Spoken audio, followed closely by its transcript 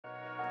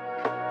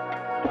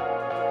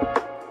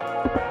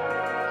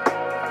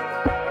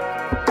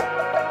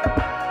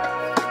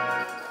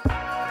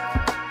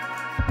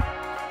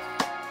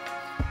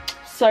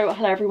So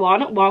hello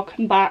everyone,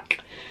 welcome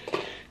back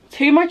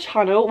to my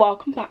channel.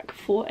 Welcome back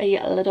for a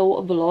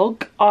little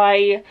vlog.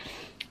 I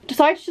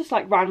decided to just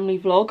like randomly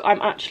vlog.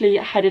 I'm actually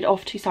headed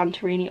off to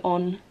Santorini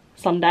on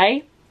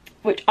Sunday,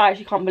 which I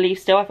actually can't believe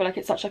still. I feel like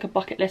it's such like a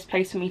bucket list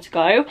place for me to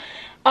go, and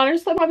I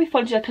just thought it might be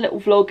fun to do like a little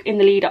vlog in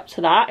the lead up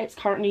to that. It's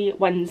currently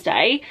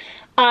Wednesday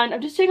and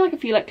I'm just doing like a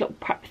few like little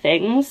prep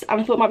things,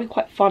 and I thought it might be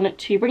quite fun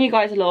to bring you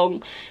guys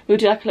along. We'll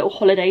do like a little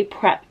holiday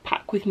prep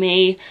pack with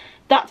me,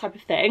 that type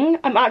of thing.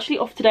 I'm actually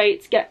off today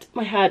to get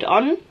my hair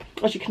done.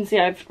 As you can see,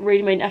 I've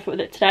really made an effort with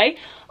it today.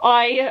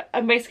 I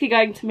am basically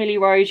going to Millie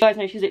Rose. You guys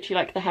know she's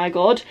literally like the hair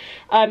god,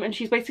 and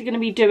she's basically going to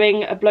be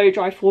doing a blow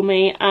dry for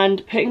me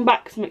and putting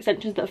back some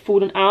extensions that have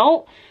fallen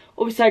out.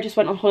 Obviously I just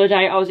went on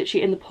holiday. I was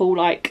literally in the pool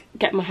like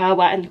getting my hair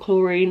wet in the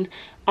chlorine,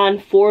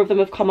 and 4 of them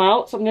have come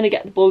out, so I'm going to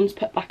get the bonds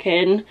put back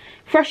in,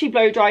 freshly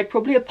blow dried,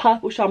 probably a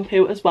purple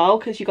shampoo as well,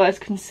 because you guys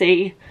can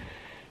see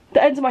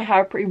the ends of my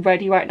hair are pretty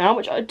ready right now,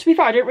 which to be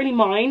fair I don't really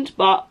mind,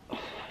 but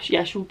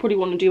yeah, she'll probably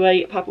want to do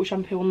a purple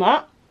shampoo on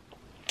that.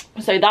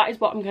 So that is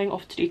what I'm going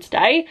off to do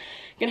today.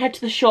 I'm going to head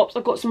to the shops.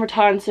 I've got some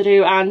returns to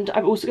do, and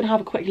I'm also going to have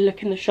a quick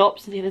look in the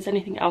shops and see if there's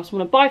anything else I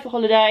want to buy for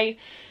holiday.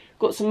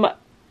 Got some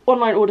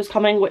online orders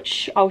coming,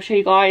 which I'll show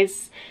you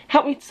guys.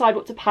 Help me decide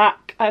what to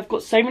pack. I've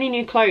got so many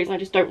new clothes and I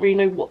just don't really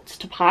know what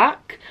to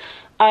pack.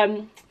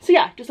 So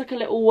yeah, just like a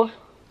little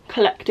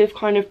collective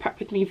kind of prep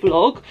with me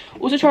vlog.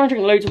 Also trying to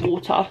drink loads of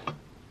water.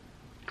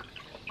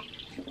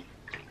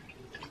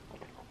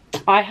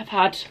 I have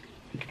had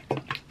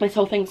this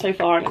whole thing so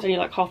far and it's only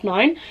like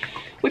 9:30,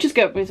 which is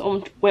good because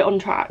we're on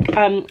track.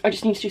 I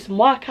just need to do some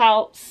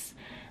workouts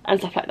and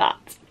stuff like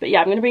that. But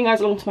yeah, I'm going to bring you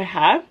guys along to my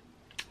hair.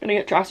 I'm going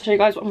to get dressed. I'll show you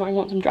guys what I'm wearing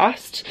once I'm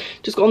dressed.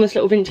 Just got on this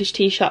little vintage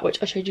t-shirt,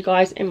 which I showed you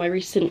guys in my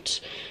recent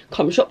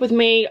come shop with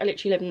me. I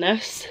literally live in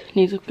this.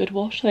 Needs a good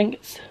wash. I think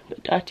it's a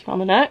bit dirty around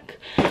the neck.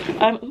 So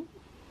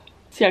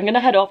yeah, I'm going to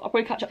head off. I'll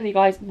probably catch up with you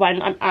guys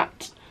when I'm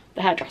at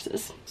the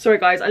hairdressers. Sorry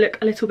guys, I look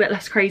a little bit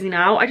less crazy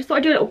now. I just thought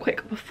I'd do a little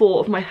quick before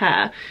of my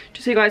hair,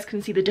 just so you guys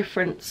can see the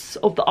difference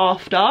of the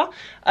after.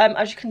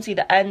 As you can see,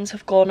 the ends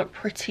have gone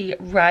pretty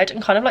red and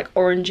kind of like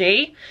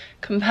orangey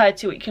compared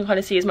to what you can kind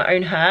of see as my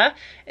own hair.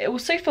 It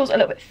also feels a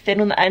little bit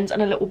thin on the ends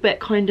and a little bit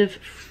kind of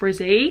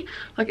frizzy.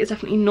 Like it's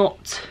definitely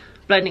not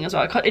blending as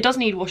well. It does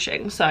need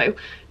washing, so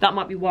that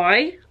might be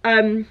why.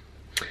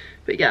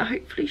 But yeah,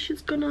 hopefully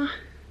she's gonna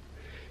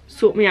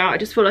sort me out. I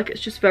just feel like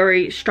it's just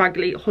very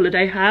straggly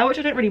holiday hair, which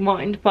I don't really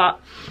mind, but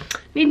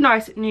need a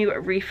nice new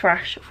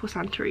refresh for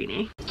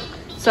Santorini.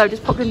 So I've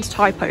just popped into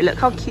Typo. Look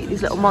how cute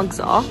these little mugs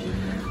are.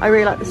 I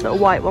really like this little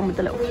white one with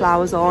the little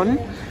flowers on.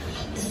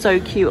 So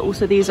cute.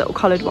 Also these little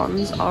coloured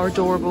ones are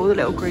adorable, the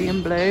little green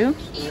and blue.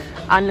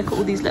 And look at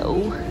all these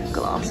little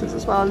glasses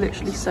as well,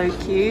 literally so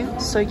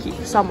cute. So cute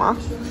for summer.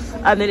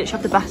 They literally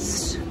have the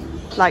best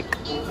like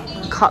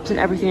cups and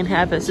everything in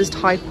here, but this is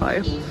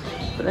Typo.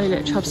 But they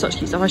literally have such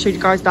cute stuff. I showed you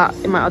guys that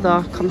in my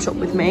other come shop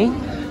with me.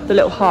 The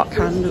little heart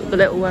candle, the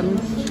little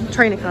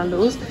trainer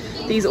candles.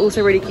 These are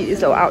also really cute,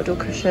 these little outdoor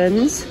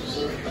cushions.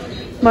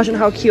 Imagine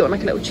how cute on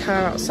like a little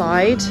chair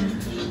outside.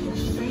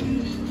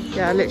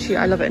 Yeah, literally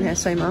I love it in here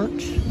so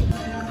much.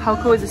 How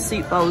cool is a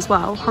soup bowl as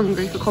well?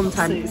 Hungry for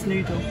content. It's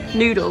noodle.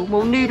 Noodle.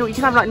 Well, noodle, you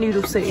can have like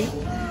noodle soup.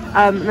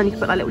 And then you can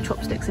put like little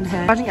chopsticks in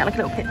here. Imagine getting like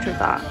a little picture of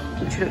that,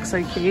 which looks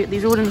so cute.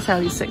 These are all in the sale,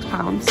 these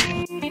 £6.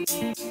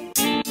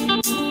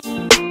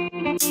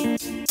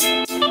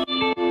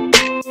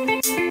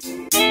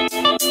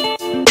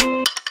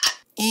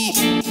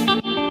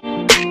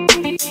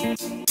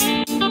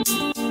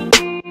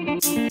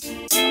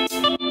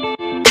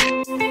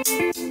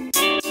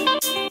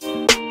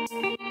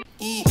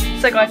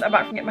 So guys, I'm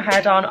back from getting my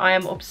hair done. I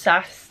am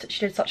obsessed. She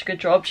did such a good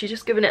job. She's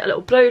just given it a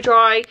little blow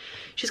dry.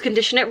 She's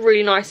conditioned it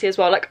really nicely as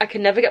well. Like I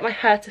can never get my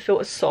hair to feel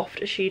as soft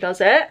as she does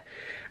it.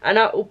 And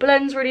now it all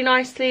blends really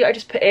nicely. I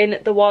just put in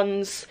the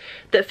ones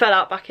that fell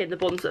out back in, the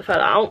bonds that fell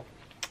out.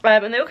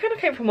 And they all kind of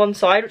came from one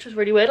side, which was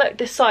really weird. Like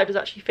this side was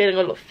actually feeling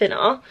a lot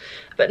thinner,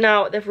 but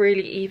now they've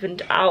really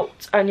evened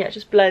out, and yeah, it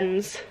just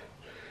blends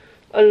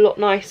a lot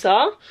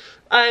nicer.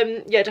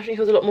 Yeah, definitely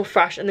feels a lot more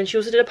fresh. And then she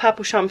also did a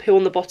purple shampoo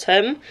on the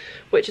bottom,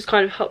 which has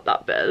kind of helped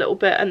that bit a little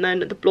bit, and then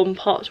the blonde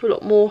parts were a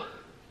lot more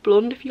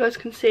blonde, if you guys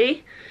can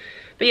see.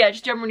 But yeah, it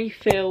just generally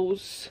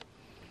feels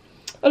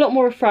a lot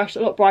more refreshed,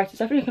 a lot brighter. It's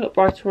definitely a lot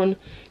brighter on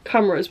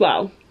camera as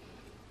well.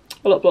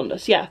 A lot blonder.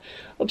 So yeah,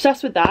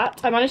 obsessed with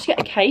that. I managed to get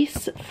a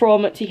case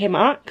from TK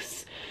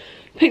Maxx.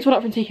 Picked one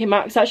up from TK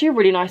Maxx. It's actually a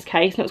really nice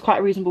case, and it was quite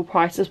a reasonable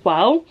price as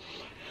well.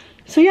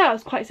 So yeah, it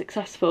was quite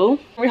successful. I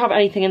don't really have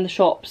anything in the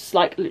shops,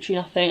 like literally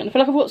nothing. And I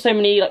feel like I've got so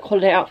many like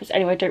holiday outfits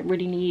anyway, I don't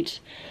really need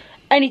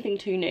anything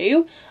too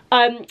new.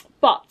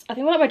 But I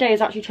think my day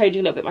is actually changing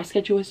a little bit. My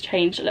schedule has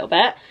changed a little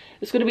bit.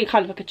 It's going to be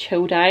kind of like a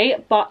chill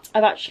day, but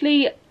I've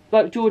actually,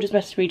 like George has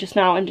messaged me just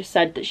now and just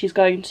said that she's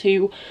going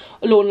to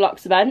a Lawn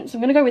Luxe event, so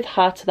I'm going to go with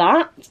her to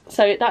that.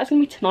 So that is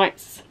going to be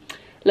tonight's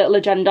little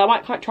agenda. I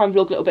might try and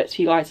vlog little bits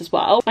for you guys as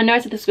well. I know I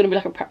said this is going to be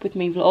like a prep with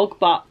me vlog,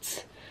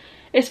 but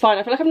it's fine.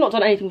 I feel like I've not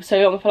done anything for so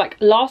long. I feel like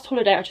last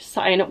holiday I just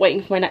sat in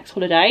waiting for my next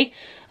holiday,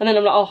 and then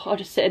I'm like, oh, I'll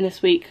just sit in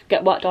this week,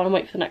 get work done and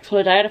wait for the next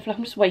holiday, and I feel like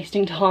I'm just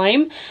wasting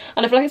time,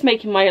 and I feel like it's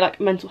making my like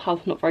mental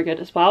health not very good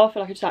as well. I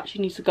feel like I just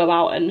actually need to go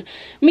out and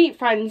meet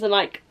friends and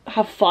like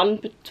have fun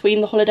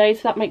between the holidays,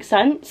 if that makes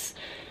sense.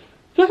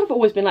 I feel like I've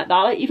always been like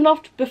that, like even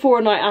before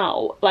a night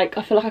out, like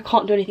I feel like I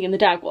can't do anything in the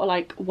day. I've got to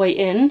like wait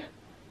in,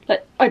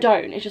 like I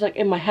don't, it's just like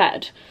in my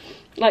head.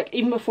 Like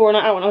even before a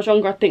night out when I was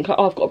younger, I'd think like,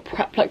 oh, I've got to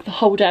prep like the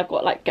whole day, I've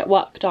got to like get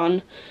work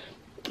done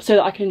so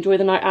that I can enjoy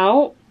the night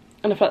out,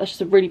 and I feel like that's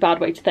just a really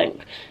bad way to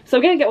think. So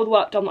I'm going to get all the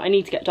work done that I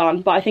need to get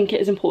done, but I think it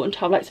is important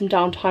to have like some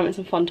downtime and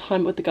some fun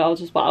time with the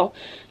girls as well.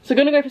 So I'm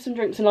going to go for some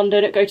drinks in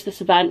London, go to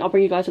this event, I'll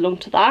bring you guys along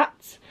to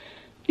that.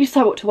 You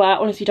decide what to wear,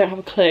 honestly don't have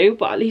a clue,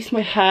 but at least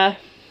my hair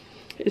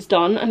is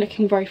done and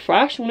looking very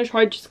fresh. I'm going to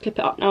try and just clip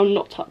it up now and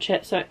not touch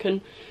it so it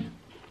can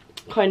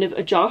kind of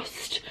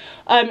adjust.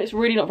 It's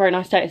really not a very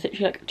nice day. It's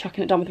literally like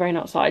chucking it down with rain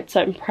outside,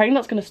 so I'm praying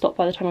that's going to stop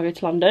by the time I go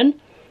to London.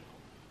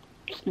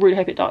 Really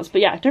hope it does. But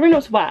yeah, don't really know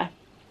what to wear.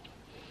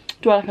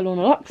 Do I like a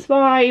Lorna Lux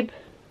vibe?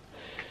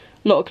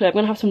 Not a clue. I'm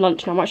going to have some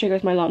lunch now. I'm actually going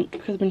to go to my lunch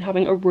because I've been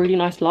having a really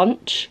nice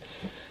lunch,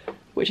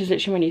 which is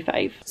literally my new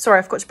fave. Sorry,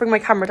 I forgot to bring my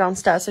camera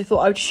downstairs, so I thought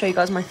I would just show you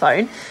guys my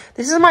phone.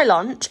 This is my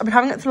lunch. I've been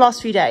having it for the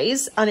last few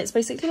days, and it's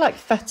basically like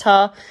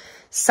feta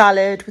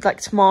salad with like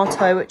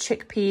tomato,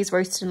 chickpeas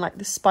roasted in like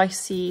the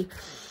spicy,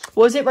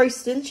 what was it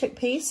roasted in?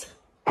 Chickpeas?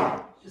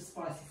 Just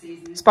spicy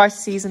seasoning. Spicy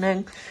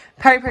seasoning,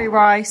 peri-peri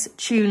rice,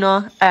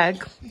 tuna,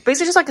 egg.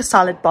 Basically just like a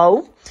salad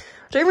bowl.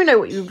 I don't even know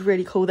what you would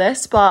really call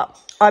this, but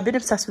I've been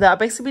obsessed with it. I've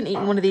basically been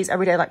eating one of these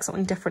every day, like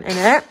something different in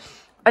it.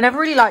 I never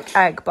really like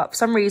egg, but for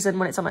some reason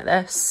when it's on like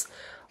this,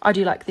 I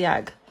do like the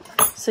egg.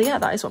 So yeah,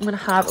 that is what I'm going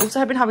to have. Also,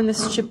 I've been having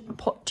this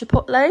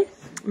chipotle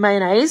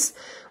mayonnaise,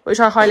 which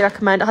I highly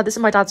recommend. I had this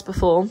in my dad's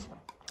before, and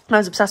I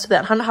was obsessed with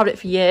it. I hadn't had it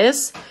for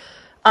years,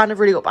 and I've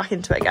really got back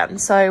into it again.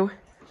 So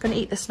I'm going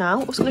to eat this now.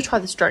 Also going to try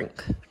this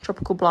drink,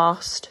 Tropical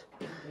Blast,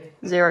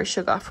 0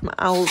 sugar from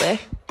Aldi.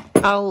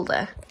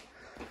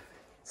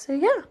 So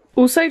yeah.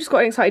 Also just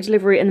got an exciting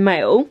delivery in the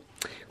mail.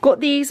 Got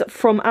these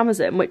from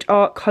Amazon, which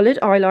are coloured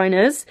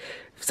eyeliners.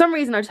 For some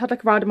reason, I just had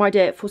like a random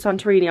idea for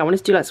Santorini. I wanted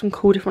to do like some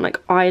cool different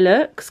like eye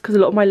looks, because a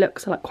lot of my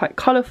looks are like quite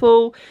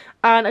colourful.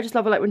 And I just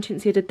love it, like when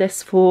Cinzia did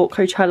this for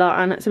Coachella,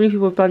 and so many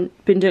people have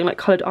been doing like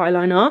coloured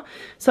eyeliner.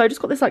 So I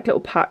just got this like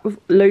little pack with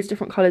loads of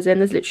different colours in.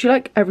 There's literally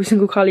like every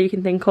single colour you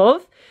can think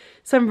of.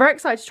 So I'm very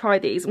excited to try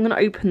these. I'm going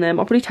to open them.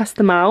 I'll probably test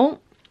them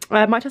out.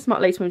 I might test them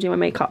out later when I'm doing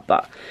my makeup,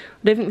 but I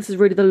don't think this is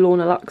really the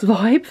Lorna Lux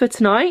vibe for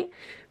tonight.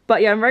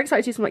 But yeah, I'm very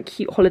excited to do some like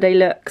cute holiday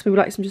looks. Maybe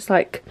like some just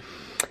like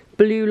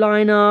blue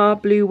liner,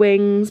 blue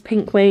wings,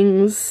 pink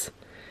wings.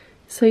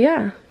 So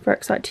yeah, very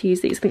excited to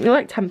use these. I think they're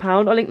like £10.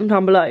 I'll link them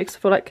down below because I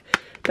feel like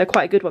they're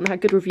quite a good one. They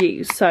had good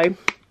reviews, so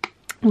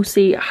we'll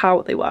see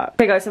how they work.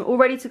 Okay guys, I'm all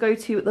ready to go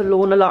to the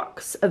Lorna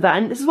Lux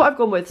event. This is what I've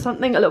gone with,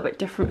 something a little bit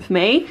different for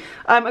me.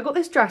 I got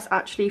this dress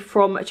actually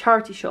from a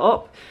charity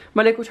shop,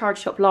 my local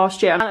charity shop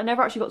last year, and I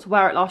never actually got to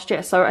wear it last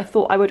year, so I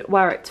thought I would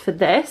wear it for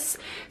this.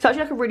 It's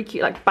actually like a really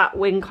cute like bat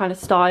wing kind of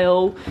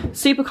style,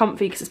 super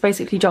comfy because it's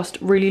basically just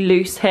really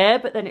loose here,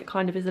 but then it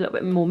kind of is a little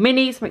bit more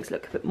mini, so it makes it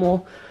look a bit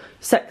more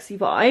sexy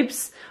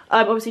vibes.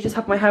 Obviously just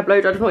have my hair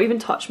blow dried. I've not even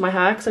touched my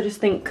hair because I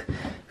just think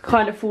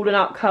kind of fallen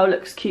out curl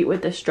looks cute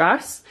with this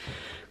dress.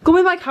 Gone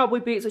with my cowboy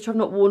boots, which I've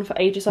not worn for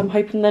ages. I'm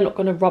hoping they're not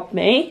going to rub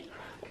me.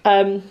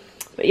 But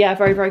yeah,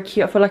 very, very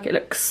cute. I feel like it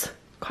looks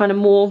kind of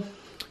more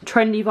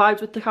trendy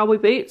vibes with the cowboy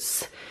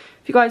boots,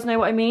 if you guys know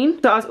what I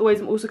mean. So as always,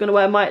 I'm also going to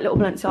wear my little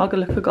Balenciaga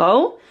look a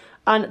girl.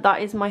 And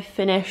that is my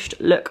finished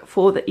look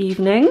for the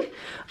evening.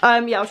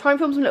 Yeah, I'll try and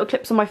film some little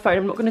clips on my phone.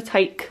 I'm not going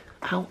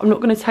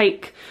to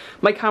take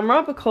my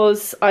camera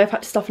because I've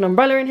had to stuff an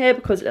umbrella in here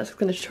because it's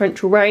going to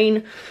torrential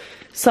rain.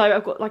 So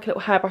I've got like a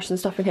little hairbrush and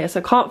stuff in here, so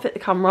I can't fit the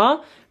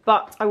camera.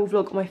 But I will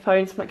vlog on my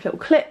phone, some like little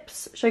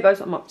clips, show you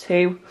guys what I'm up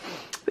to.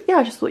 But yeah,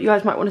 I just thought you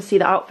guys might want to see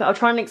the outfit. I'll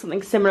try and link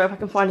something similar if I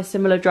can find a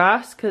similar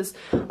dress, because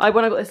when I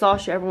got this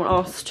last year, everyone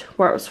asked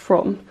where it was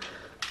from.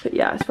 But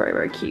yeah, it's very,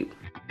 very cute.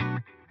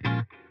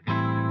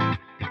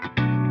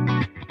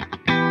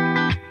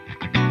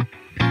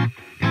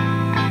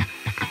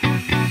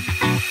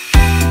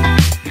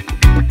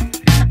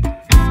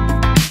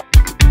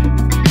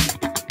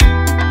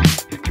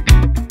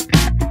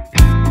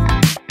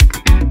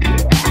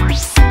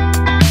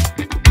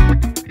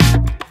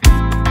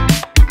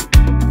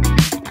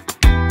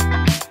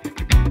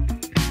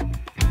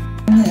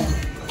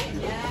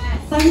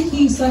 Thank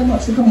you so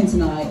much for coming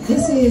tonight.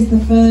 This is the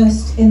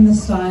first In The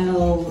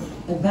Style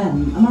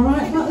event. Am I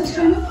right about this,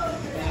 Gemma?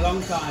 A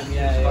long time,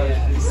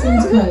 yeah.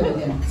 Since COVID,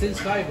 yeah. Since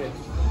COVID.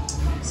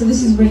 So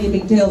this is really a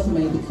big deal for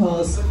me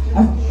because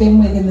I've been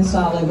with In The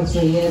Style over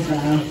 3 years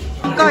now.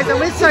 Guys, I'm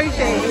with Sophie,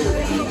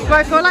 who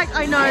I feel like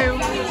I know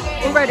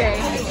already,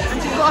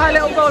 and she's got her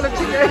little bowl of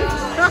chicken.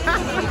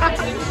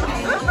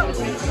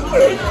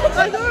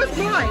 I thought it was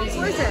nice.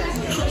 What is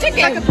it?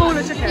 Chicken. Like a bowl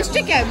of chicken. It's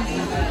chicken.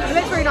 It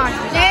looks really nice.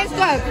 Yeah, it's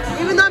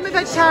good. Even though I'm a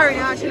vegetarian,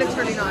 it actually looks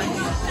really nice.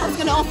 I was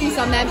going to offer you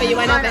some then, but you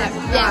went have it.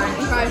 Yeah.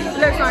 Okay.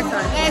 Looks nice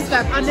though. There's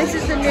good. And this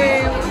is the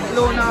new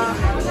Lorna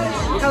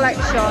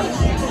collection.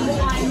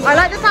 I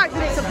like the fact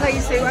that it's a play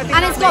suit.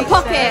 And it's got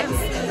pockets.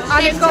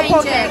 And it's got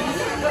pockets.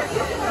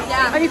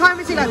 Yeah. And you can't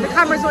even see, like, the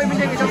camera's not even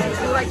doing it justice.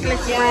 It's all like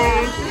glittery.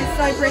 Yeah. It's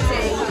so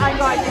pretty. And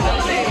guys, you can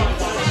see,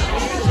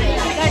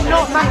 they're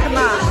not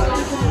Macamat.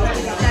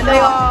 They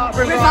are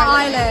River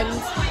Island.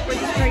 which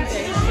is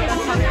crazy.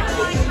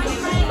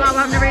 But I'm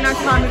having a really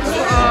nice time. We've just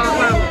got our,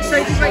 well,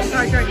 Sophie's waiting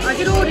for our drink. I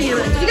did order you.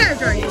 Did you get a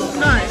drink?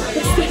 No.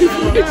 What's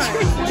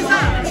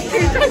that?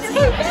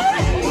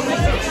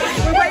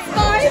 We're waiting.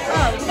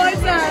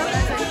 Mine's there.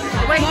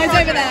 Mine's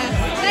over there.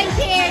 Thank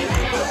you.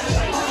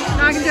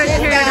 Now I can do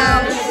it here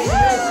now.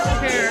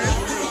 Cheers.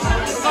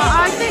 But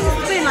I think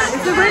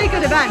it's a really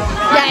good event.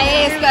 Yeah,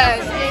 it is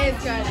good. It is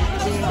good.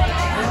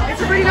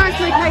 It's a really nice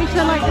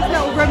location, like this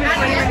little room is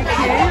really, really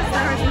cute.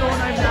 There is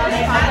lawn over there,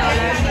 yeah.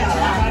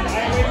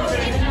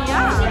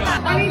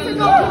 I need to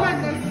document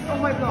this on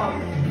my blog.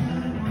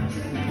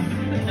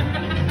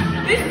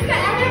 This is the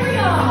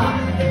area.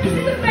 This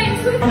is the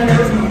face with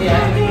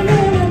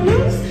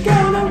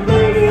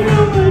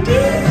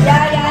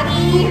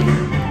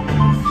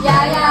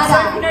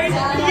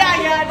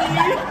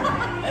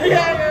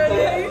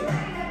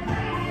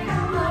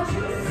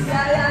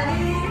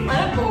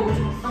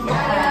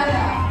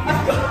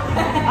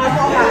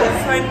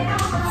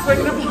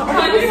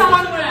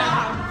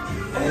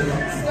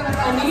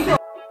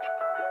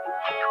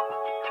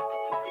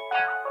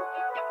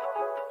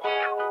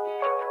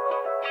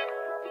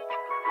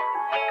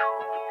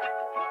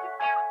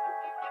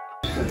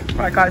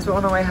Right guys, we're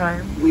on our way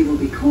home. We will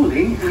be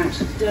calling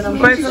at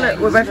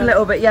We're both a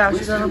little bit, yeah,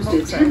 she's on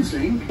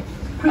unboxing.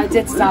 I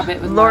did stab it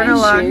with Lorna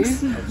my Lux.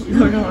 shoe.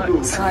 Lorna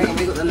Lux. Hang on,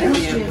 we got the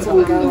lithium before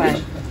we go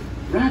away.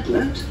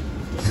 Radlett,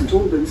 St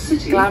Albans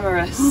City,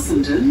 Glamorous.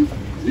 Harpenden,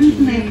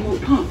 Luton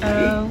Airport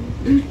Parkway,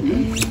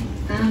 Luton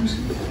and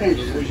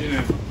Bedford.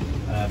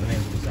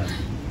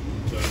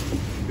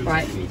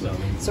 Right.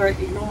 Sorry,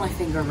 ignore my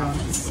finger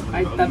runs.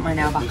 I bent my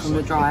nail back on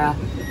the dryer.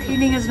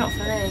 Cleaning is not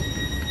for me.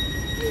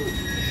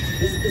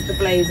 This is the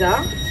blazer.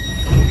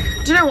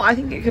 Do you know what? I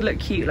think it could look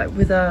cute, like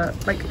with a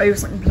over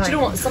something plain. Do you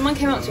know what? Someone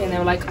came up to me and they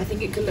were like, I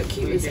think it could look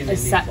cute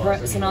as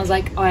separates, and I was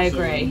like, I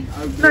agree.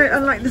 No,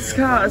 and like the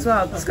skirt as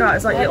well. The skirt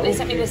is like They little.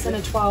 sent me this in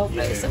a 12,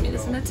 but they sent me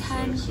this in a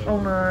 10. Oh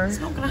no. It's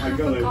not gonna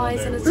happen,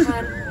 guys, in a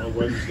 10.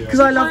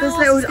 Because I love this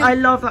little. I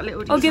love that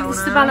little detail. I'll give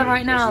this to Bella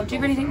right now. Do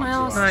you really think my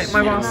arse? No,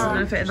 my arse isn't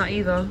gonna fit in that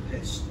either.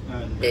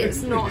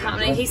 It's not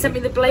happening. He sent me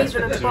the blazer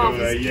in a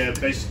 12. Yeah,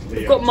 basically.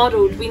 We've got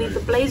muddled. We need the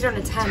blazer in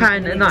a 10.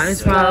 10 and that in a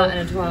 12. And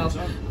a 12.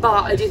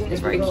 But I do think it's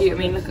very cute. I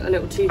mean, look at a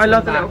little two-tone I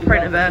love the bag. little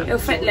print of it. It'll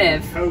fit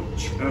Liv.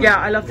 Yeah,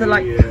 I love the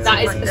like.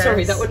 That is like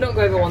sorry. this. That would not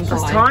go over one It's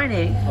thigh.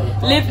 tiny.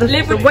 Liv the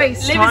would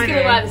waist Liv is tiny.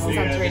 gonna wear this in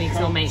Santorini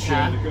because I'll make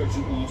her.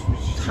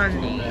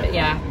 Tiny. But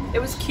yeah, it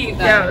was cute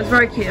though. Yeah, it was a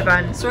very cute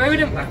event. Sorry, we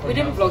didn't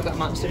vlog that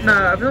much. Did we? No,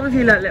 I've done a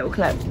few little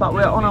clips, but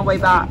we're on our way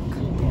back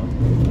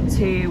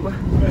to the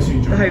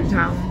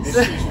hometowns.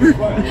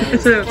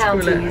 To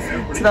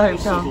the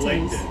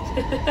hometowns.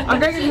 I'm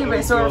going to do it,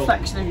 it's a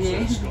reflection of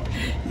you.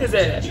 Is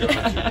it?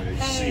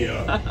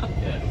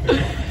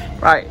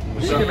 Right,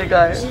 we're gonna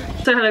go.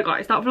 So hello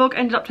guys, that vlog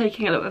ended up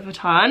taking a little bit of a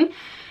turn.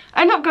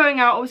 I ended up going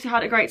out, obviously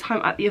had a great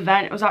time at the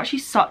event. It was actually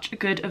such a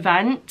good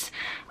event.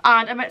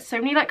 And I met so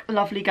many like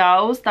lovely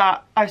girls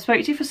that I've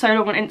spoken to for so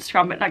long on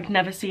Instagram but like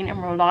never seen in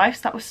real life.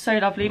 So that was so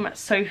lovely. Met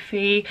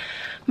Sophie,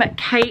 met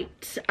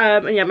Kate,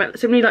 and yeah, met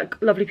so many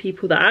like lovely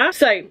people there.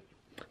 So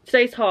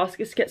today's task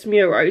is to get some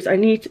euros. I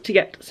need to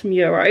get some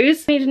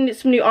euros. I need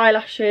some new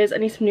eyelashes, I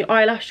need some new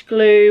eyelash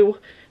glue.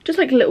 Just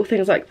like little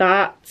things like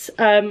that.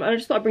 And I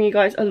just thought I'd bring you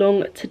guys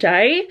along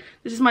today.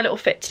 This is my little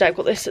fit today. I've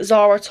got this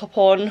Zara top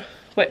on,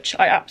 which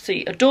I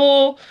absolutely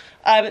adore.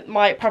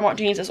 My Primark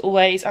jeans as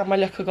always, and my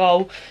Looker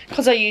Goal.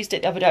 Because I used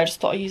it the other day, I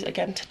just thought I'd use it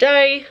again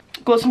today.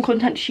 Got some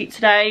content to shoot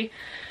today.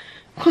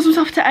 Got some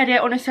stuff to edit.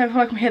 Honestly, I feel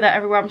like I'm here, there,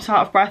 everywhere. I'm so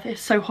out of breath.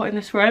 It's so hot in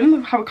this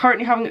room. I'm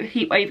currently having a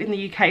heat wave in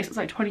the UK, so it's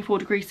like 24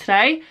 degrees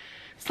today.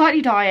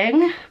 Slightly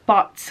dying,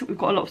 but we've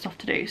got a lot of stuff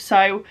to do.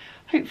 So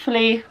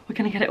hopefully we're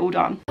going to get it all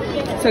done.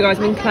 So guys,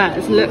 I'm in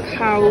Claire's. Look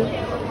how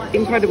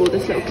incredible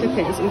this little clip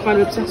is. I'm kind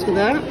of obsessed with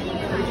it.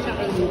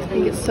 I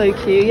think it's so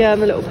cute. Yeah,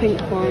 and the little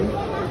pink one.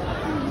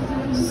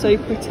 So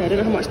pretty. I don't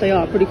know how much they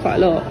are. Probably quite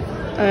a lot.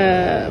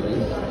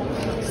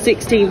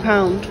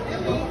 £16.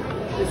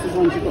 This is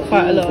ones you've got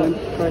quite a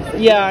lot.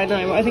 Yeah, I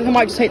know. I think I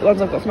might just take the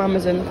ones I've got from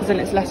Amazon because then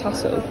it's less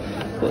hassle.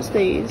 What's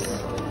these?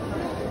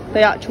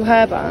 The actual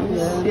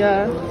hairbands.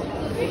 Yeah.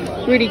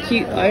 Really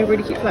cute though.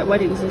 Really cute for like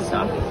weddings and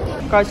stuff.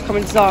 Guys, come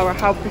in Zara.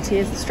 How pretty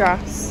is this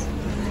dress?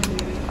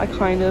 I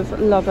kind of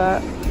love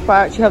it. But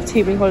I actually have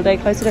too many holiday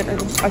clothes. I don't know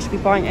if I should be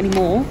buying any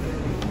more.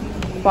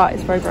 But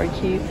it's very, very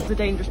cute. It's a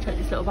dangerous trip.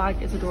 This little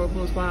bag is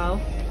adorable as well.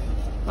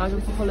 Buy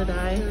them for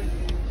holiday.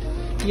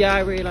 Yeah,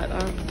 I really like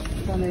that.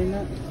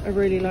 I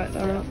really like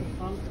that.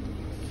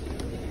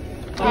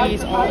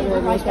 These are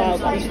adorable as well,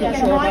 but I'm just not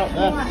sure about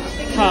the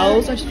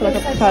towels. I just feel like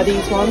I prefer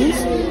these ones.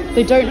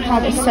 They don't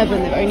have a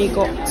 7, they've only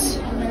got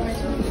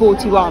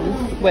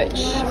 41. which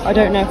I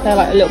don't know if they're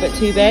like a little bit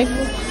too big.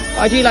 But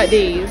I do like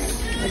these.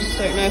 I just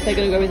don't know if they're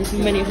going to go with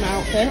many of my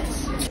outfits.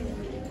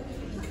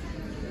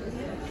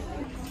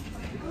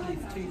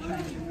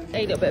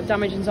 A little bit of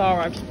damage in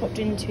Zara. I've just popped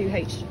into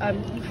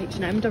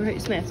H&M,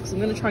 WH Smith, because I'm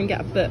going to try and get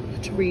a book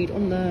to read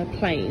on the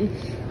plane.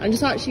 And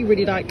just actually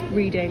really like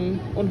reading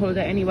on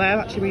holiday anyway. I've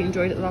actually really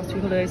enjoyed it the last 2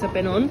 holidays I've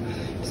been on.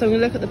 So I'm going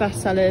to look at the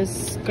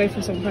bestsellers, go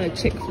for some kind of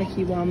chick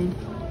flicky one.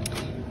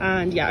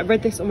 And yeah, I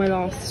read this on my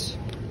last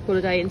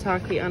holiday in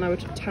Turkey and I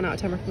would 10 out of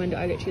 10 recommend it.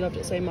 I literally loved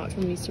it so much.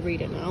 I'm used to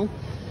read it now.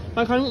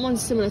 I kind of want one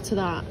similar to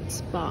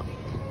that, but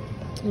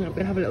I'm going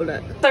to have a little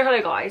look. So hello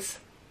guys.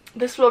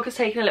 This vlog has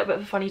taken a little bit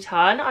of a funny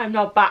turn. I'm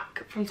now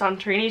back from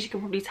Santorini, as you can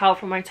probably tell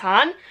from my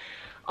tan.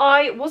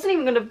 I wasn't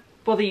even going to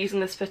bother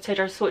using this footage.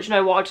 I just thought, you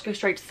know what, I'll just go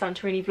straight to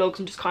Santorini vlogs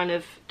and just kind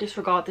of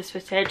disregard this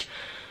footage.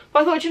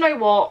 But I thought, you know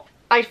what,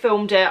 I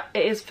filmed it.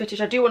 It is footage.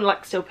 I do want to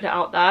like still put it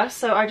out there.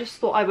 So I just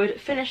thought I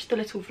would finish the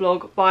little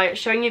vlog by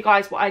showing you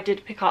guys what I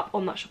did pick up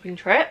on that shopping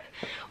trip.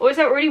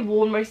 Obviously, I've already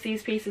worn most of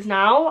these pieces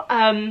now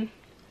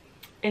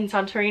in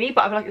Santorini,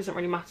 but I feel like it doesn't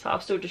really matter. I'll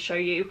still just show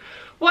you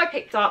what I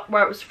picked up,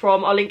 where it was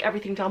from. I'll link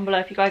everything down below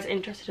if you guys are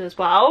interested as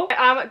well.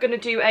 I am going to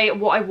do a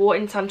what I wore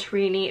in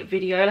Santorini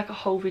video, like a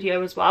whole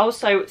video as well,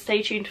 so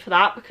stay tuned for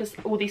that because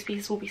all these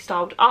pieces will be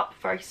styled up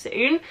very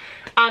soon,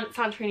 and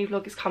Santorini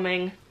vlog is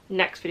coming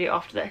next video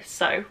after this,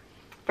 so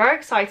very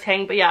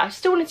exciting. But yeah, I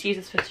still wanted to use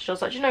this footage. I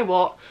was like, you know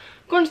what,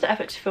 I've gone to the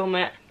effort to film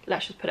it,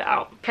 let's just put it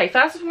out. Okay,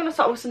 first I'm going to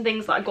start with some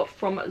things that I got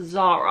from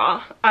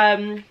Zara.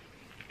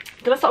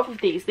 Gonna start off with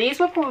these. These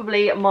were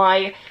probably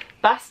my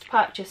best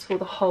purchase for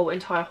the whole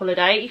entire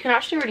holiday. You can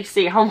actually really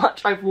see how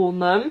much I've worn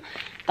them.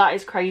 That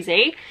is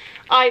crazy.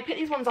 I picked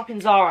these ones up in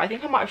Zara. I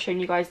think I might have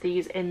shown you guys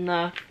these in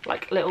the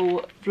like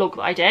little vlog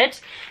that I did.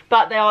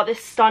 But they are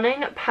this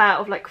stunning pair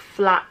of like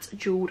flat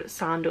jeweled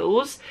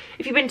sandals.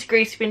 If you've been to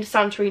Greece, if you've been to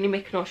Santorini,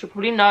 Mykonos, you'll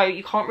probably know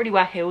you can't really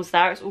wear heels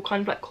there. It's all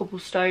kind of like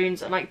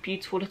cobblestones and like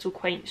beautiful little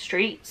quaint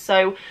streets.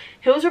 So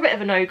heels are a bit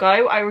of a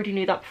no-go. I already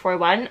knew that before I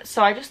went.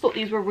 So I just thought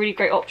these were a really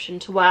great option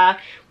to wear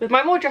with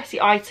my more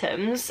dressy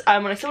items.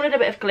 When I still wanted a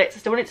bit of glitz, I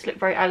still wanted it to look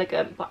very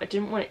elegant, but I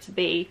didn't want it to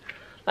be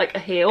like a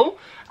heel.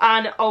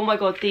 And oh my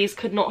god, these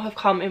could not have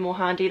come in more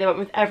handy. They went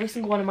with every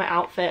single one of my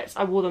outfits.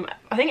 I wore them,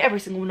 I think,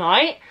 every single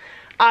night.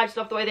 I just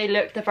love the way they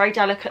look. They're very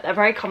delicate, they're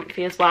very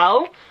comfy as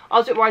well. I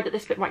was a bit worried that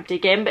this bit might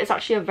dig in, but it's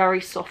actually a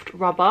very soft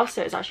rubber,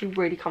 so it's actually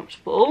really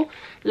comfortable.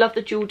 Love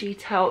the jewel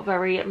detail,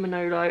 very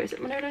Manolo. Is it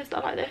Manolos that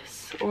are like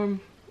this? Or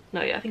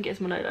no, yeah, I think it is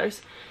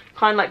Manolos.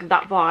 Kind of like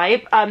that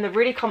vibe. They're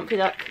really comfy,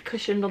 they're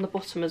cushioned on the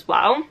bottom as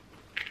well.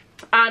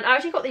 And I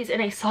actually got these in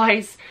a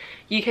size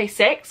UK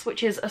 6,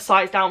 which is a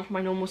size down from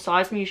my normal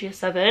size. I'm usually a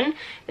 7.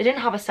 They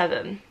didn't have a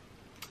 7.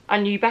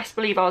 And you best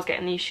believe I was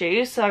getting these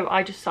shoes, so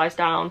I just sized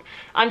down.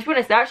 And to be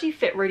honest, they actually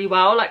fit really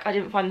well. Like, I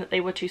didn't find that they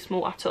were too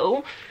small at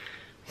all.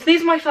 So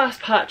these are my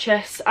first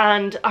purchase,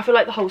 and I feel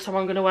like the whole summer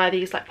I'm going to wear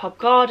these like pub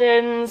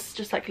gardens,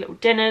 just like little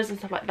dinners and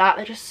stuff like that.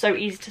 They're just so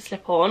easy to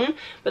slip on,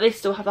 but they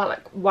still have that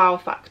like wow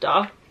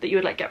factor that you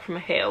would like get from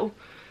a heel.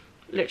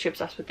 Literally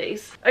obsessed with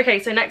these. Okay,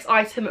 so next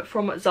item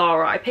from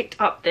Zara. I picked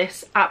up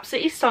this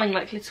absolutely stunning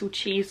like little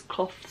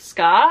cheesecloth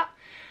skirt.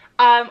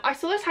 I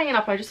saw this hanging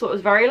up and I just thought it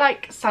was very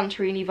like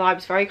Santorini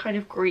vibes, very kind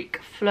of Greek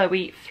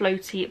flowy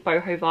floaty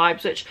boho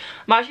vibes, which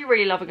I'm actually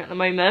really loving at the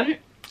moment.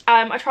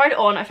 I tried it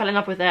on, I fell in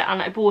love with it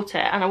and I bought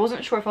it, and I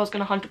wasn't sure if I was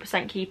going to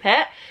 100% keep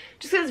it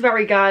just because it's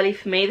very girly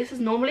for me. This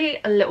is normally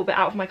a little bit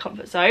out of my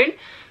comfort zone,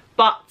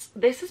 but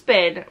this has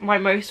been my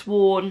most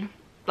worn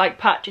like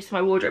purchase in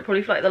my wardrobe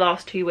probably for like the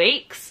last 2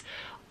 weeks.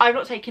 I've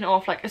not taken it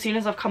off. Like, as soon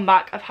as I've come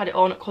back, I've had it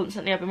on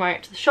constantly. I've been wearing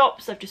it to the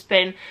shops. I've just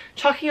been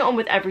chucking it on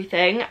with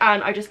everything,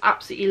 and I just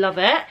absolutely love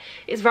it.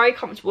 It's very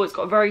comfortable. It's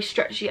got a very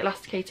stretchy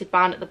elasticated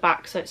band at the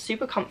back, so it's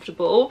super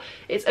comfortable.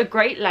 It's a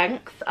great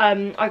length.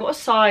 I got a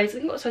size, I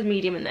think I got a size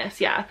medium in this,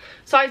 yeah.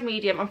 Size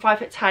medium. I'm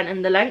 5'10",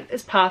 and the length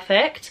is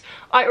perfect.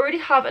 I already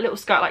have a little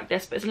skirt like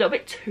this, but it's a little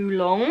bit too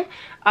long,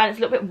 and it's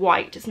a little bit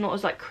white. It's not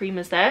as like cream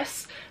as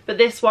this, but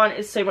this one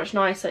is so much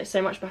nicer. It's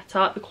so much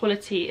better. The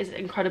quality is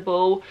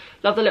incredible.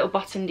 Love the little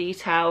button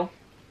detail.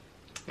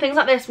 Things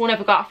like this will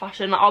never go out of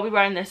fashion. Like, I'll be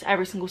wearing this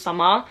every single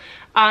summer,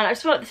 and I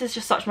just feel like this is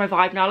just such my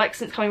vibe now. Like,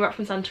 since coming back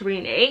from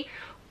Santorini,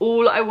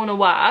 all I want to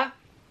wear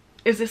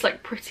is this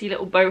like pretty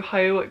little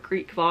boho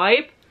Greek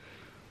vibe.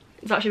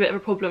 It's actually a bit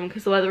of a problem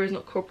because the weather is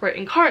not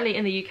cooperating currently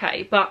in the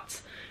UK,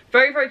 but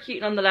very, very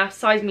cute nonetheless.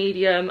 Size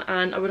medium,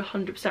 and I would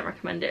 100%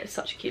 recommend it. It's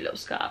such a cute little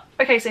skirt.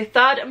 Okay, so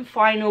third and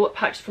final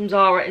purchase from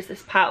Zara is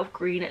this pair of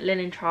green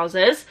linen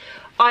trousers.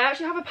 I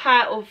actually have a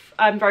pair of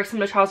very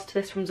similar trousers to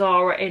this from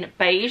Zara in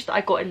beige that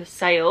I got in the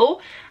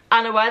sale,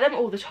 and I wear them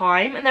all the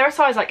time, and they're a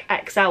size like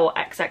XL or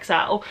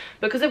XXL.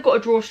 Because they've got a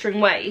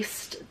drawstring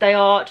waist, they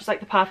are just like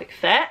the perfect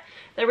fit.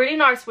 They're really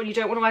nice when you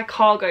don't want to wear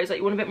cargos, like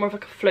you want a bit more of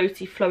like a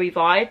floaty, flowy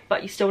vibe,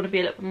 but you still want to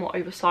be a little bit more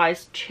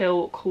oversized,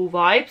 chill, cool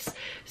vibes.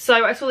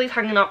 So I saw these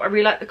hanging up. I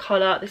really like the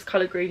colour, this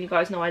colour green, you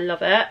guys know I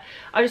love it.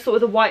 I just thought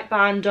with a white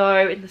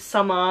bandeau in the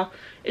summer,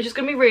 it's just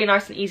going to be really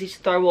nice and easy to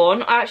throw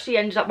on. I actually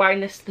ended up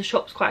wearing this to the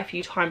shops quite a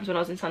few times when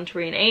I was in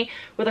Santorini,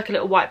 with like a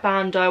little white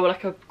bandeau or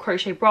like a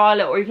crochet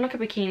bralette or even like a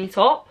bikini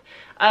top.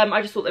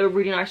 I just thought they were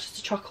really nice just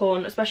to chuck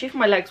on, especially if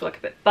my legs were like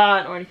a bit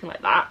burnt or anything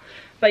like that.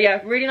 But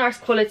yeah, really nice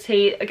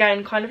quality.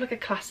 Again, kind of like a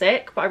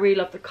classic, but I really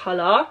love the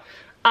colour.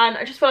 And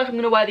I just feel like I'm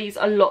going to wear these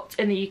a lot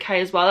in the UK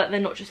as well. Like, they're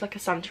not just like a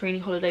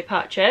Santorini holiday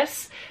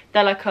purchase.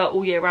 They're like a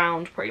all year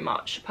round pretty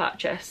much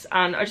purchase.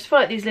 And I just feel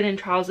like these linen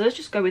trousers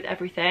just go with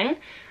everything.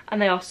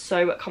 And they are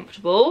so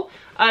comfortable.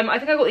 I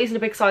think I got these in a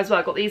big size as well.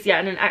 I got these, yeah,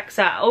 in an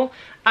XL.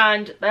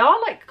 And they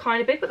are like kind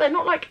of big, but they're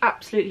not like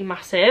absolutely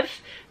massive.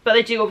 But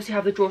they do obviously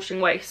have the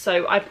drawstring waist.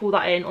 So I pull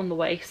that in on the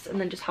waist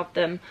and then just have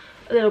them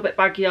a little bit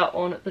baggier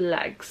on the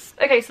legs.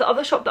 Okay, so the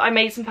other shop that I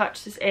made some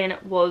purchases in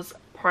was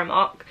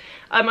Primark.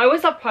 I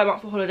always love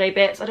Primark for holiday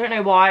bits. I don't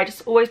know why, I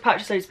just always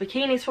purchase those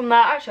bikinis from there.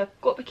 Actually,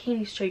 I've got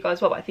bikinis to show you guys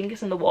as well, but I think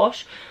it's in the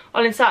wash.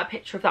 I'll insert a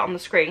picture of that on the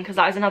screen because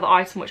that is another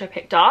item which I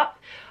picked up.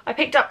 I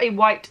picked up a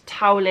white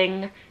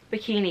toweling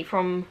bikini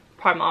from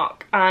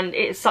Primark and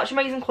it is such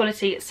amazing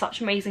quality, it's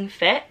such amazing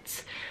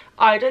fit.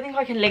 I don't think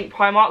I can link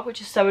Primark,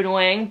 which is so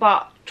annoying,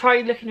 but try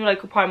and look in your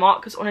local Primark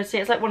because honestly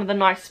it's like one of the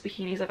nicest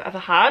bikinis I've ever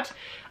had.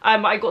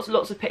 But I got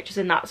lots of pictures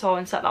in that, so I'll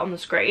insert that on the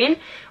screen.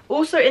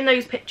 Also in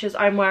those pictures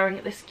I'm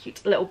wearing this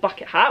cute little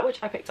bucket hat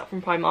which I picked up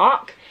from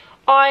Primark.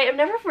 I am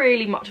never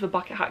really much of a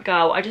bucket hat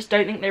girl. I just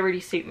don't think they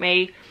really suit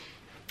me.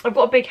 I've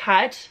got a big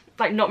head,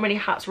 like not many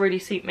hats really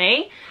suit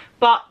me.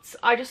 But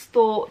I just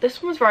thought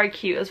this one was very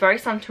cute. It was very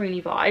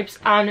Santorini vibes.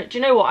 And do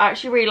you know what? I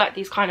actually really like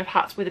these kind of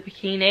hats with a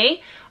bikini.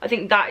 I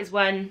think that is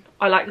when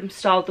I like them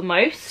styled the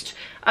most.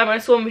 I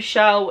saw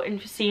Michelle in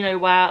Fascino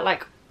wear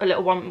like a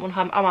little one on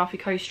her Amalfi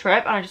Coast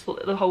trip. And I just thought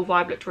that the whole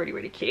vibe looked really,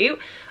 really cute.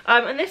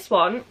 And this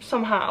one,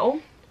 somehow,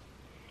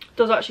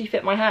 does actually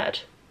fit my head,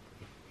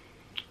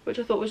 which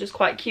I thought was just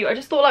quite cute. I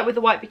just thought like with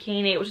the white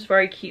bikini, it was just a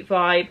very cute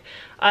vibe.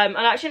 And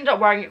I actually ended up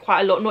wearing it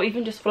quite a lot. Not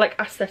even just for like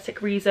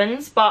aesthetic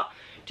reasons, but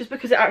just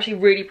because it actually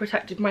really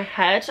protected my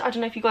head. I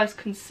don't know if you guys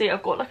can see,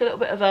 I've got like a little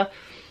bit of a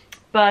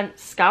burnt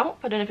scalp.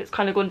 I don't know if it's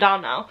kind of gone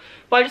down now,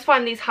 but I just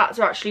find these hats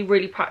are actually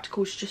really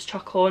practical to just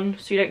chuck on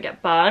so you don't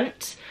get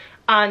burnt,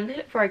 and they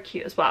look very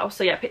cute as well.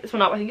 So yeah, I picked this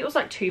one up. I think it was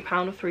like £2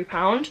 or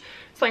 £3,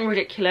 something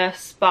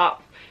ridiculous,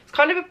 but it's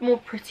kind of a more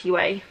pretty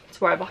way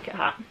to wear a bucket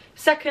hat.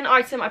 Second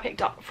item I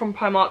picked up from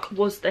Primark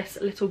was this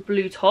little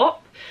blue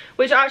top,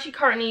 which I actually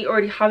currently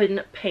already have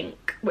in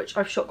pink, which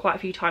I've shot quite a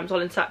few times.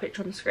 I'll insert a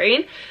picture on the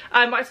screen.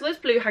 But I saw this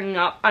blue hanging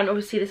up, and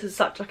obviously this is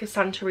such like a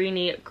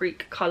Santorini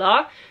Greek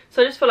colour,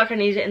 so I just feel like I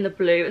needed it in the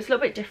blue. It's a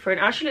little bit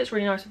different. It actually looks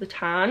really nice with the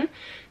tan.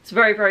 It's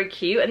very, very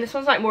cute, and this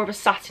one's like more of a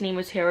satiny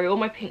material.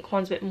 My pink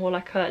one's a bit more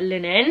like a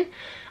linen,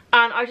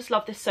 and I just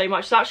love this so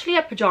much. It's actually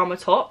a pyjama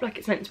top, like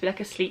it's meant to be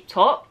like a sleep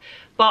top,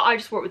 but I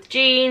just wore it with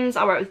jeans,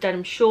 I wear it with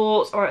denim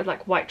shorts, I wear it with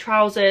like white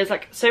trousers,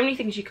 like so many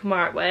things you can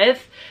wear it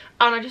with.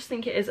 And I just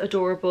think it is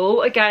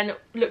adorable. Again,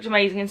 looked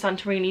amazing in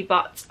Santorini,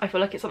 but I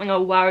feel like it's something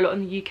I'll wear a lot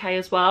in the UK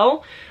as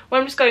well. When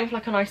I'm just going for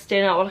like a nice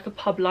dinner or like a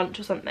pub lunch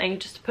or something,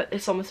 just to put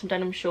this on with some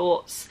denim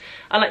shorts.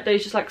 And like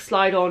those just like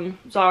slide on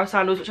Zara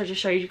sandals, which I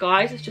just showed you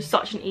guys. It's just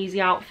such an easy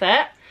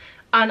outfit.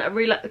 And I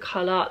really like the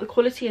colour. The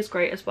quality is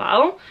great as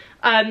well.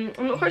 I'm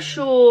not quite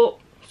sure,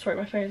 sorry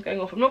my phone is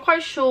going off. I'm not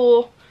quite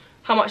sure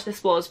how much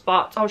this was,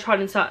 but I'll try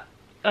and insert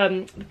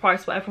the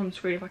price whatever on the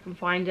screen if I can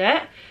find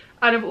it.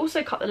 And I've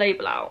also cut the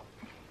label out.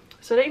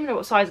 So I don't even know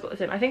what size I got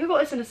this in. I think I got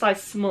this in a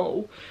size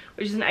small,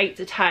 which is an 8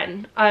 to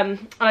 10.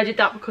 And I did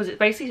that because it's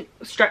basically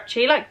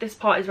stretchy. Like this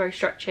part is very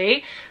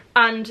stretchy,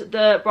 and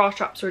the bra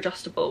straps are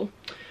adjustable.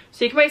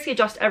 So you can basically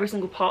adjust every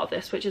single part of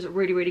this, which is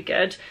really, really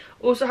good.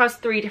 Also has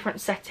 3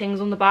 different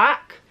settings on the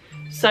back.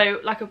 So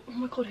like a, oh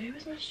my god, who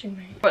is messaging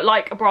me? But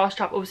like a bra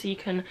strap, obviously you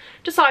can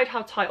decide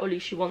how tight or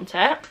loose you want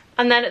it.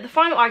 And then the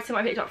final item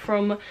I picked up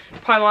from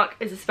Primark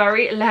is this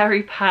very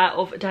Larry pair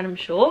of denim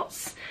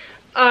shorts.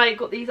 I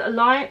got these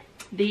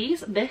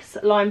this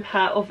lime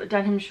pair of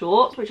denim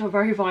shorts, which are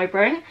very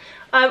vibrant.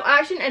 I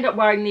actually didn't end up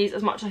wearing these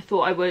as much as I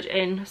thought I would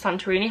in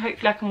Santorini.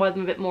 Hopefully I can wear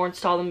them a bit more and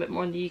style them a bit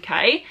more in the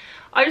UK.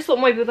 I just thought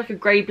maybe with like a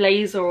grey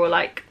blazer or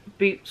like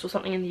boots or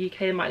something in the UK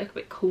they might look a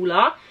bit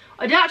cooler.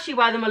 I did actually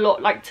wear them a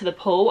lot like to the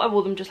pool. I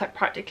wore them just like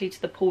practically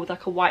to the pool with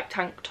like a white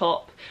tank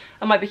top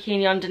and my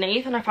bikini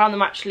underneath, and I found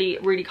them actually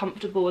really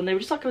comfortable, and they were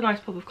just like a nice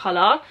pop of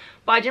colour,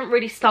 but I didn't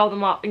really style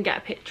them up and get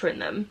a picture in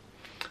them,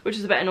 which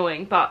is a bit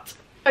annoying, but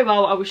oh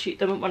well, I will shoot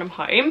them when I'm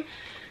home.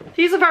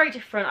 These are very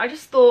different. I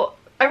just thought,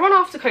 everyone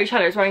after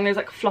Coachella is wearing those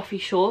like fluffy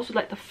shorts with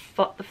like the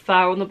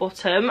fur on the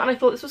bottom, and I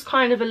thought this was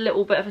kind of a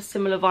little bit of a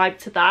similar vibe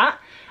to that.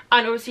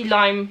 And obviously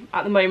lime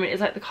at the moment is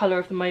like the colour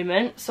of the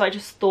moment, so I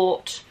just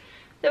thought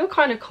they were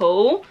kind of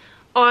cool.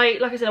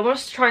 Like I said, I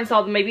wanted to try and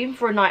style them maybe even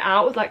for a night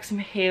out with like some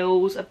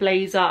heels, a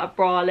blazer, a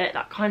bralette,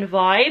 that kind of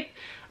vibe.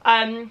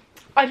 I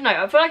don't know,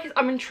 I feel like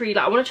I'm intrigued.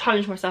 Like, I want to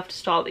challenge myself to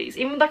style these,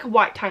 even with like a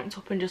white tank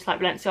top and just like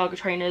Balenciaga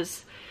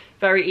trainers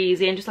very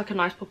easy and just like a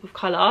nice pop of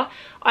colour.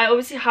 I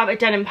obviously have a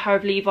denim pair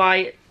of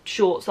Levi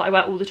shorts that I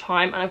wear all the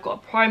time, and I've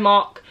got a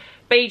Primark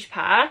beige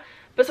pair,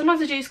 but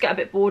sometimes I do just get a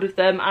bit bored of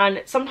them,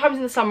 and sometimes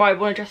in the summer I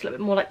want to dress a little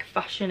bit more like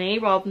fashion-y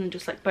rather than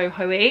just like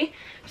boho-y.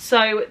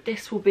 So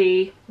this will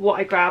be what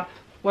I grab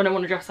when I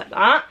want to dress like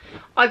that.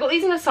 I got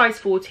these in a size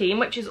 14,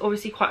 which is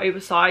obviously quite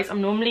oversized.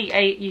 I'm normally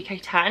a UK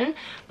 10,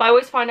 but I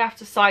always find I have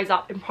to size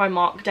up in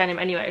Primark denim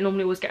anyway. I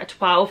normally always get a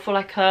 12 for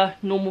like a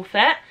normal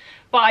fit,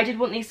 but I did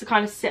want these to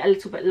kind of sit a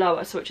little bit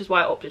lower, so which is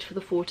why I opted for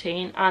the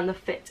 14, and the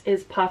fit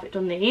is perfect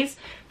on these.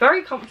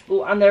 Very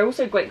comfortable, and they're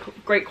also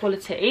great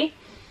quality.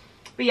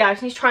 But yeah, I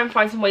just need to try and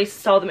find some ways to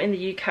sell them in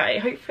the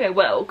UK. Hopefully I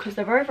will, because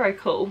they're very, very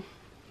cool.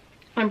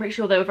 I'm pretty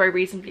sure they were very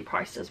reasonably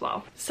priced as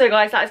well. So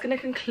guys, that is going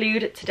to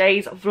conclude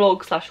today's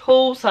vlog slash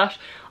haul slash,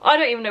 I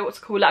don't even know what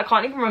to call it. I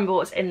can't even remember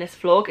what's in this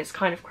vlog. It's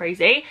kind of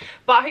crazy.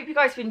 But I hope you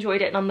guys have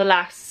enjoyed it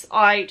nonetheless.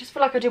 I just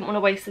feel like I didn't want to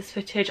waste this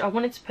footage. I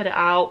wanted to put it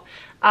out.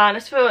 And I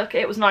just feel like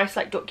it was nice to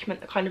like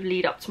document the kind of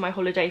lead up to my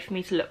holiday for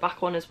me to look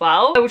back on as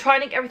well. I will try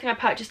and link everything I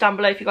purchased down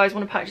below if you guys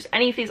want to purchase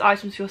any of these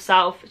items for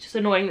yourself. It's just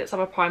annoying that some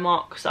are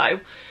Primark, so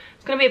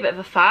it's going to be a bit of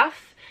a faff.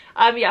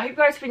 Yeah, I hope you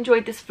guys have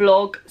enjoyed this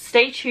vlog.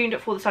 Stay tuned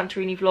for the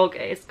Santorini vlog.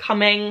 It is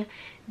coming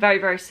very,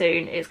 very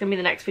soon. It's going to be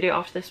the next video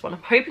after this one.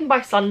 I'm hoping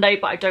by Sunday,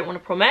 but I don't want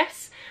to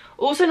promise.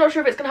 Also, not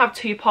sure if it's going to have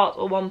 2 parts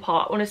or 1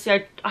 part.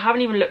 Honestly, I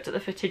haven't even looked at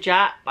the footage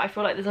yet, but I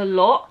feel like there's a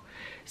lot.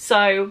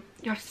 So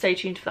you have to stay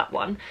tuned for that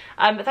one.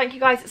 But thank you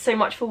guys so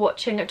much for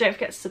watching. Don't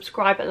forget to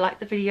subscribe and like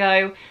the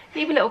video.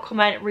 Leave a little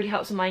comment. It really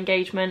helps with my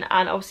engagement.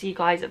 And I'll see you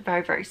guys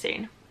very, very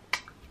soon.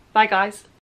 Bye, guys.